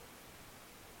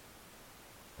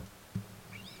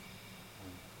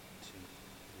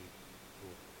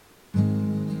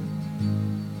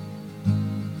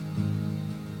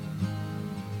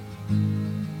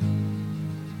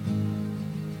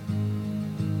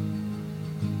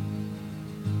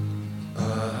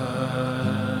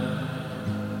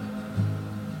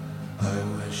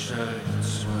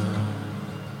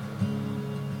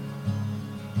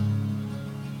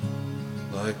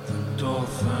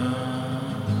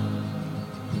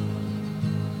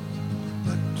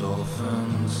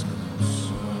dolphins can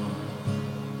swim.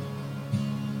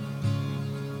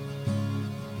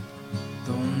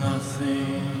 Though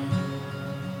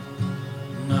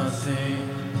nothing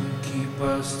will keep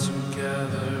us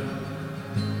together.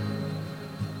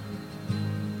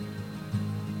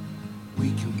 We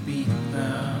can beat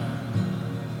them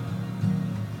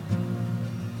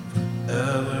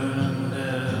ever and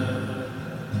ever.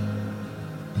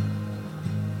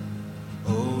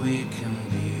 Oh, we can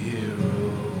be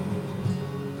heroes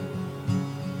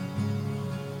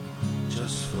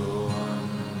just for one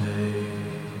day.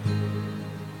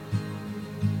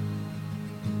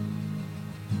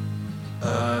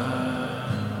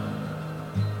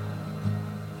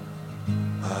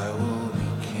 I will be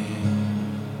king,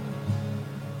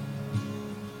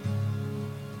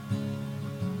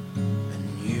 and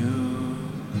you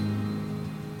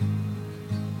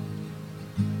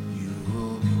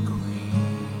will be queen.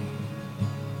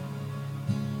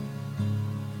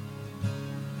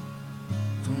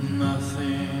 For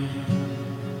nothing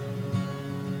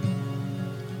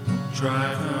will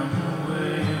drive them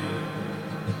away.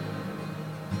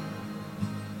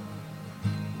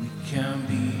 We can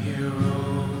be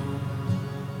heroes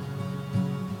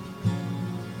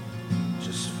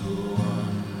just for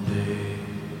one day.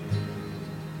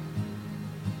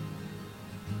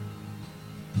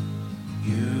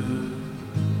 You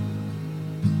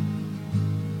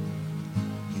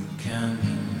can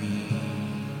be me.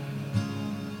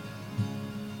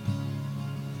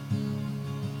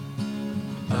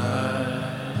 I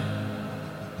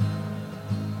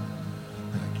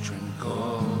drink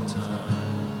all the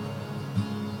time,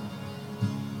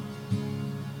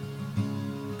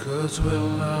 'cause we're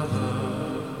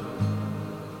lovers,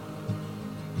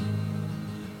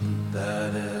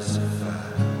 that is a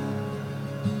fact.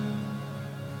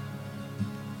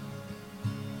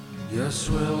 Yes,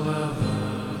 we're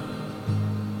lovers,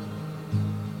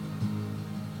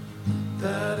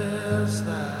 that is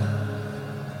that.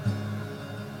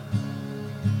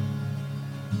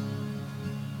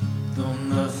 Though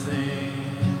nothing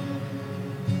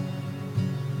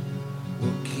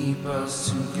will keep us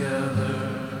together,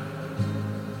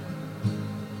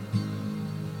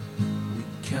 we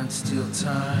can't steal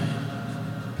time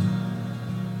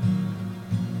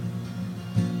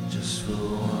just for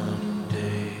one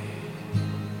day.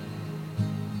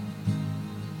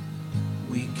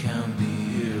 We can be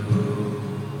heroes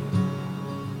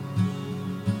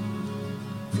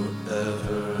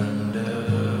forever and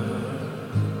ever.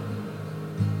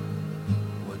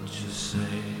 What you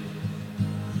say?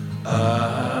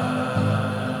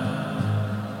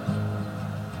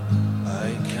 I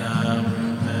can't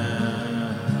remember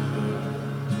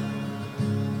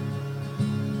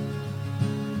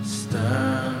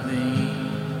standing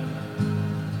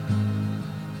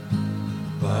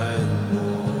by the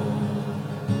wall,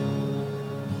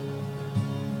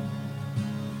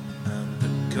 and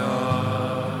the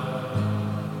guard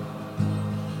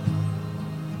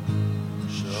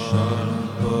shot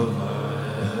above our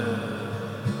head,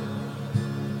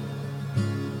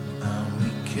 and we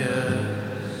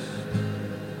kissed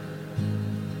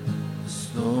as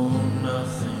though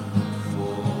nothing would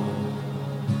fall,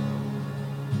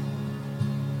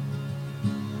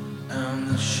 and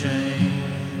the shame